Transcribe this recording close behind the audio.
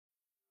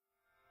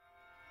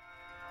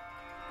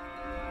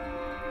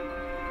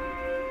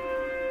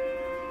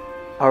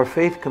Our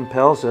faith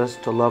compels us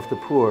to love the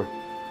poor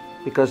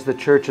because the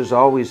Church has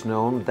always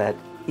known that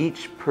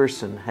each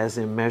person has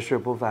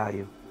immeasurable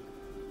value.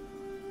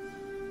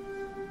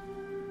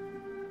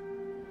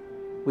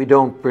 We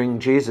don't bring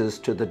Jesus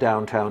to the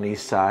downtown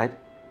East Side.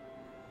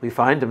 We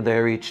find him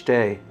there each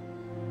day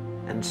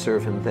and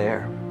serve him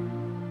there.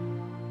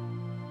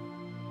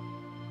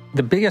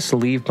 The biggest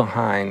leave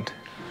behind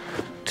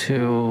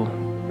to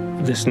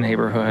this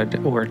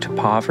neighborhood or to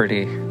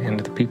poverty and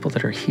to the people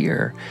that are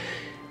here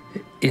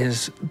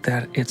is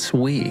that it's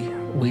we.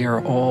 We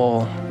are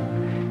all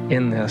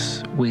in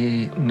this.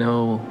 We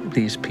know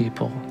these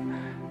people.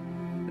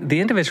 The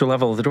individual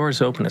level, the door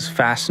is open, is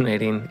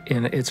fascinating,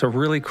 and it's a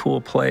really cool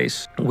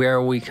place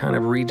where we kind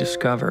of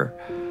rediscover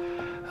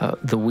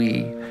the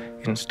we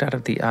instead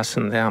of the us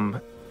and them.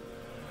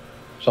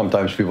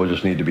 Sometimes people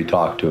just need to be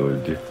talked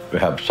to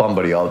have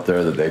somebody out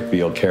there that they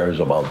feel cares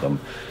about them.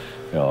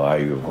 You know,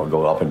 I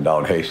go up and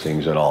down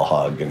Hastings and I'll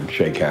hug and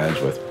shake hands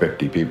with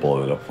 50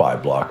 people in a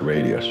 5-block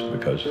radius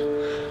because,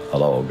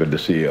 hello, good to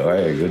see you.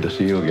 Hey, good to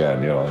see you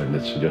again. You know, and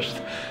it's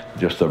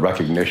just the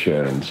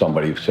recognition and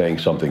somebody saying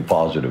something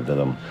positive to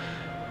them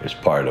is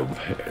part of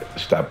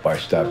step by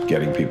step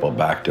getting people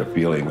back to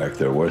feeling like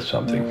they're worth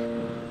something.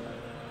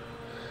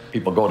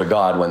 People go to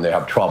God when they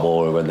have trouble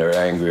or when they're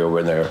angry or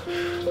when they're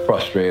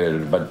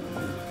frustrated, but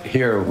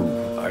here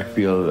I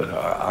feel that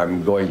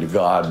I'm going to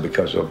God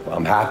because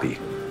I'm happy.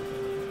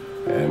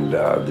 And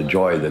the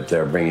joy that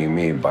they're bringing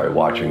me by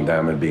watching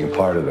them and being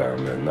part of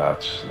them, and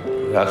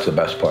that's the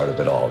best part of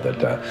it all.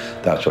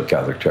 That's what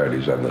Catholic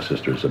Charities and the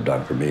sisters have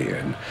done for me,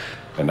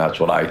 and that's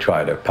what I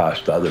try to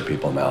pass to other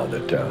people now.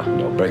 That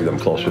bring them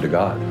closer to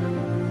God.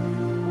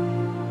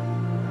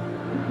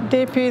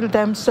 They feel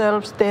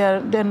themselves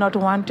they're not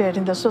wanted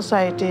in the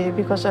society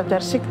because of their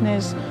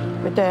sickness,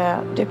 with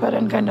their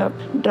different kind of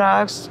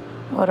drugs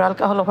or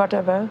alcohol or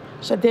whatever.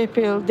 So they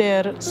feel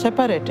they're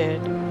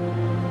separated.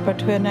 But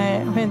when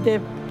they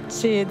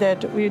see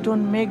that we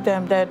don't make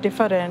them that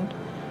different,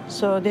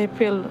 so they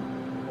feel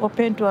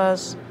open to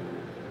us.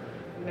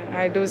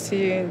 I do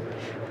see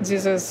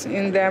Jesus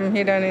in them,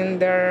 hidden in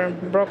their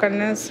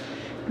brokenness,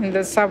 in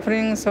the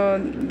suffering, so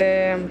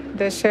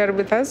they share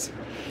with us.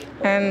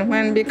 And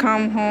when we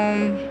come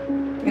home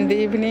in the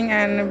evening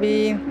and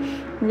we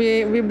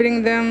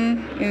bring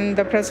them in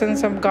the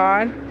presence of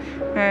God,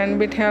 and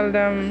we tell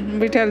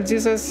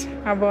Jesus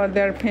about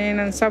their pain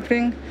and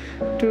suffering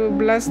to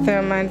bless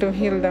them and to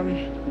heal them.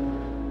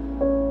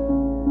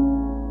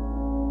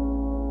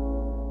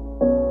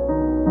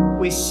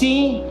 We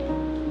see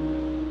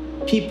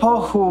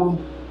people who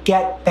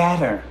get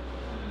better,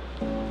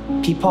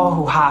 people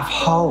who have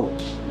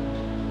hope,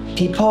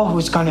 people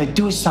who's gonna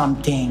do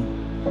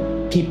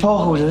something,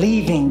 people who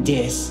live in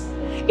this.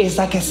 It's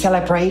like a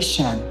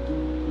celebration.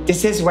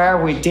 This is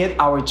where we did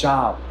our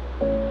job.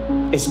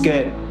 It's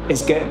good.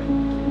 It's good.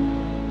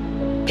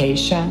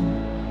 Patient,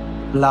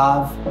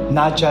 love,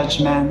 not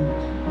judgment.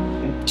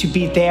 To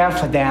be there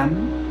for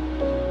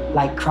them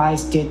like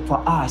Christ did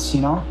for us,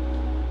 you know?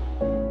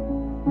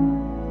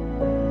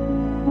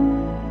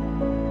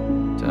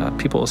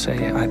 People will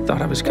say, I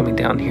thought I was coming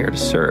down here to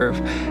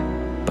serve,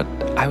 but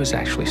I was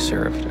actually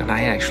served, and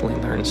I actually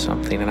learned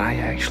something, and I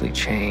actually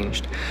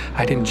changed.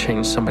 I didn't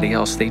change somebody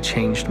else, they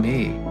changed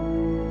me.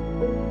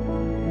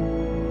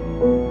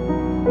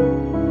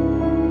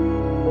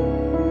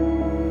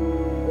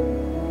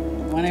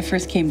 When I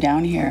first came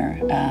down here,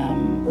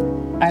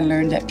 I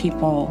learned that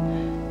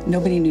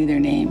nobody knew their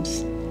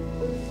names.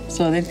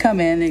 So they'd come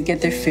in, they'd get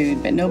their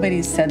food, but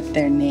nobody said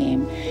their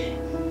name.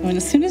 And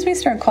as soon as we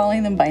start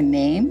calling them by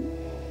name,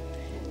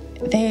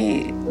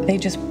 they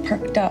just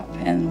perked up.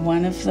 And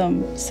one of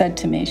them said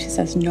to me, she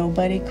says,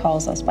 nobody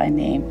calls us by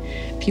name.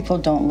 People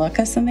don't look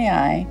us in the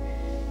eye.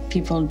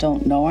 People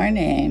don't know our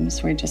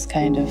names. We're just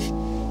kind of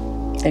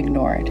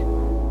ignored.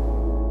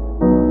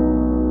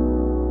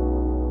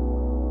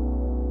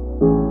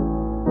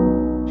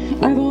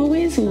 I've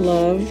always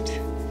loved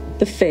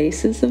the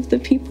faces of the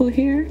people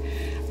here.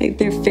 Like,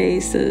 their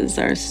faces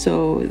are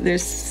they're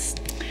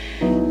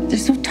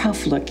so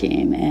tough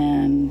looking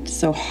and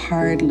so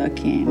hard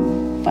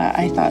looking, but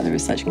I thought there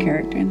was such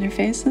character in their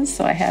faces,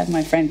 so I had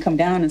my friend come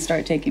down and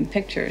start taking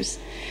pictures.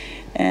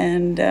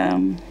 And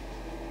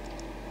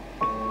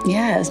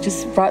it's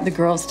just brought the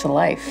girls to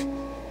life.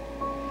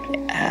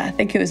 I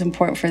think it was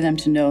important for them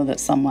to know that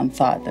someone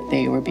thought that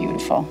they were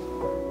beautiful.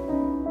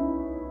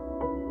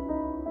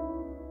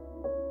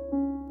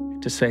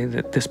 To say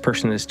that this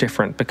person is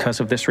different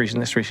because of this reason,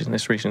 this reason,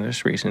 this reason,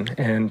 this reason,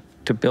 and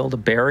to build a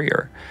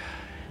barrier.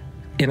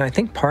 And I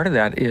think part of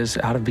that is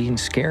out of being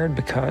scared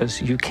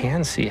because you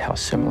can see how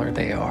similar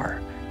they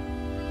are.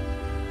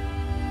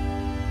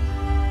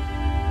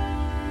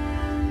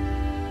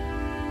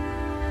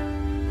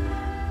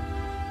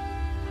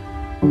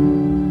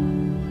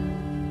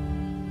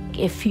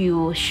 If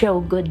you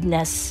show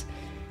goodness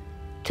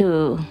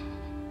to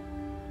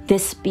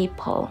these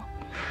people,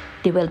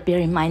 they will be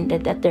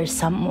reminded that there's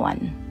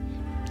someone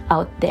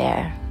out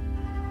there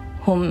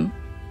whom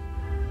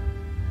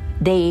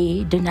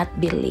they do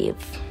not believe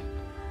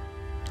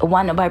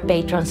one of our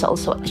patrons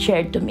also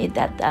shared to me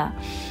that,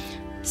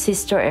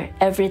 Sister,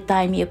 every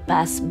time you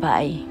pass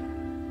by,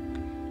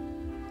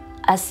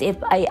 as if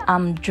I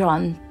am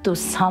drawn to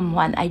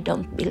someone I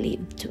don't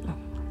believe to.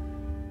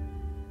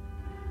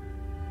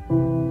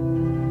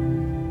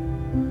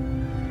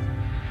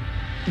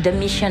 The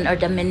mission or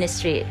the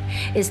ministry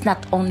is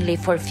not only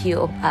for few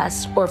of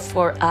us or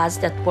for us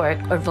that work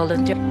or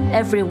volunteer.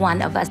 Every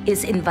one of us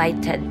is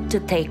invited to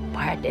take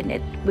part in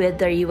it,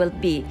 whether you will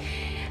be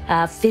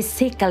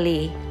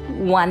physically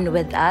one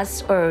with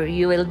us or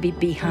you will be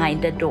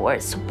behind the door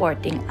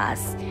supporting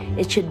us.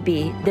 It should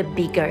be the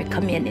bigger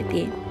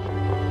community.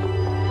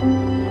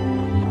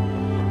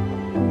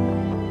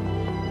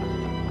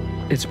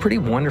 It's pretty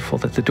wonderful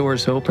that the door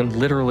is open,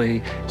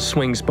 literally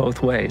swings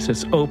both ways.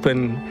 It's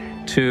open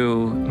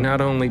to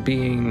not only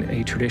being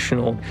a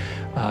traditional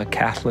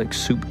Catholic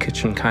soup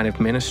kitchen kind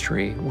of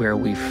ministry where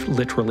we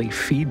literally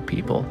feed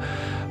people,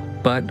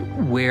 but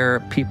where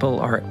people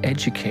are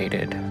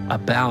educated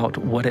about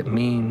what it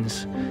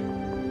means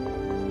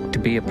to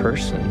be a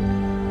person.